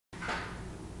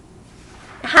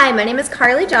Hi, my name is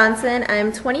Carly Johnson.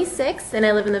 I'm 26 and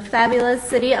I live in the fabulous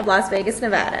city of Las Vegas,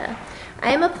 Nevada.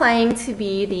 I am applying to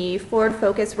be the Ford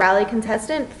Focus Rally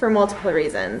contestant for multiple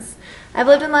reasons. I've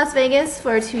lived in Las Vegas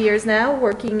for 2 years now,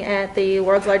 working at the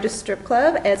world's largest strip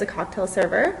club as a cocktail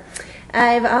server.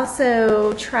 I've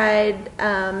also tried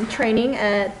training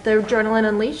at the Adrenaline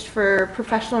Unleashed for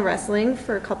professional wrestling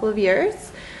for a couple of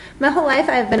years. My whole life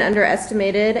I've been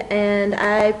underestimated, and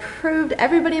I proved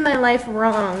everybody in my life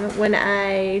wrong when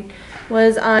I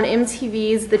was on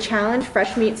MTV's The Challenge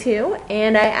Fresh Meat 2,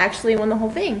 and I actually won the whole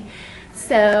thing.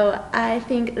 So I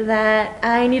think that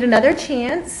I need another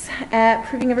chance at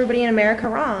proving everybody in America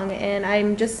wrong, and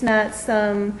I'm just not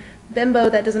some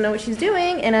bimbo that doesn't know what she's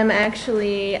doing, and I'm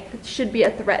actually should be a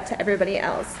threat to everybody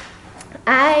else.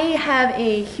 I have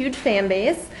a huge fan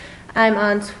base. I'm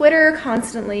on Twitter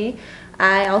constantly.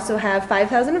 I also have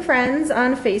 5,000 friends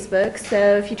on Facebook,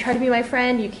 so if you try to be my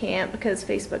friend, you can't because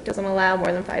Facebook doesn't allow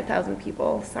more than 5,000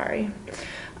 people. Sorry.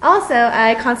 Also,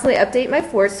 I constantly update my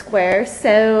Foursquare,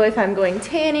 so if I'm going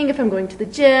tanning, if I'm going to the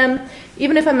gym,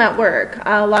 even if I'm at work,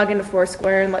 I'll log into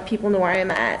Foursquare and let people know where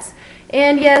I'm at.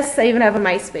 And yes, I even have a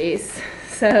MySpace,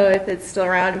 so if it's still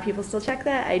around and people still check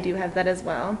that, I do have that as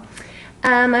well.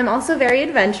 I'm also very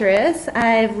adventurous.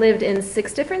 I've lived in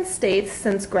 6 different states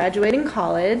since graduating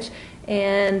college,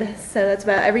 and so that's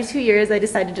about every 2 years I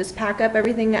decide to just pack up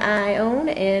everything I own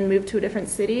and move to a different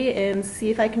city and see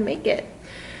if I can make it.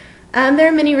 There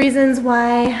are many reasons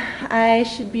why I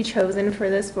should be chosen for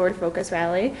this Ford Focus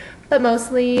Rally, but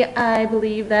mostly I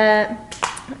believe that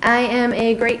I am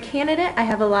a great candidate. I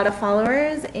have a lot of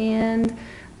followers, and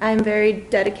I'm very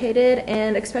dedicated,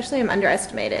 and especially I'm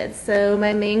underestimated. So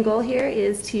my main goal here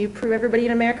is to prove everybody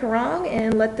in America wrong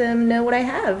and let them know what I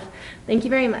have. Thank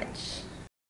you very much.